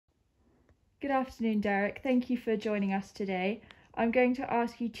Good afternoon, Derek. Thank you for joining us today. I'm going to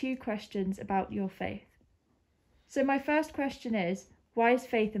ask you two questions about your faith. So my first question is, why is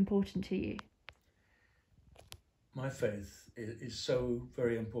faith important to you? My faith is so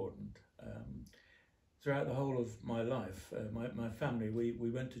very important. Throughout the whole of my life, my family,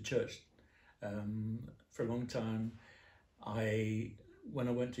 we went to church for a long time. When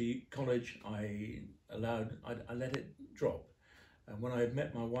I went to college, I let it drop. And when I had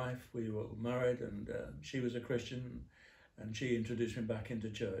met my wife, we were married, and she was a Christian, and she introduced me back into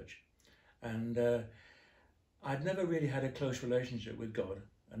church. And I'd never really had a close relationship with God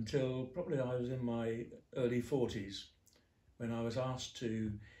until probably I was in my early 40s, when I was asked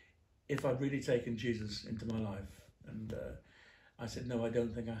if I'd really taken Jesus into my life. And I said, no, I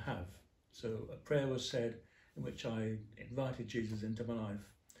don't think I have. So a prayer was said in which I invited Jesus into my life.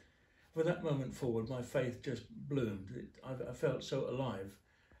 From that moment forward, my faith just bloomed. I felt so alive.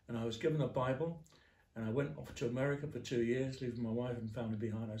 And I was given a Bible, and I went off to America for 2 years, leaving my wife and family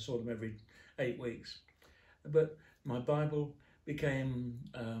behind. I saw them every 8 weeks. But my Bible became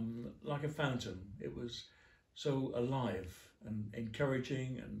like a fountain. It was so alive and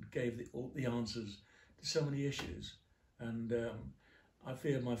encouraging, and gave all the answers to so many issues. And I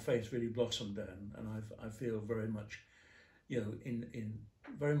feel my faith really blossomed then, and I feel very much, in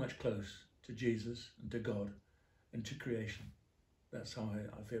very much close to Jesus and to God and to creation. That's how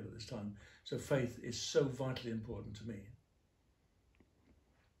I feel at this time. So faith is so vitally important to me.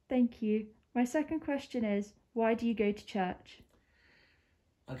 Thank you. My second question is, why do you go to church?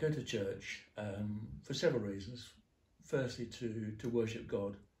 I go to church for several reasons. Firstly, to worship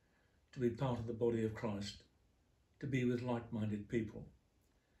God, to be part of the body of Christ, to be with like-minded people,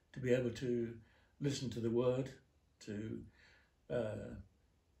 to be able to listen to the word, to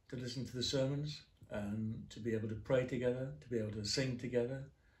listen to the sermons, and to be able to pray together, to be able to sing together,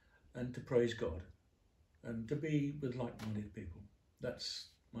 and to praise God, and to be with like-minded people. That's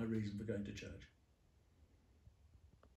my reason for going to church.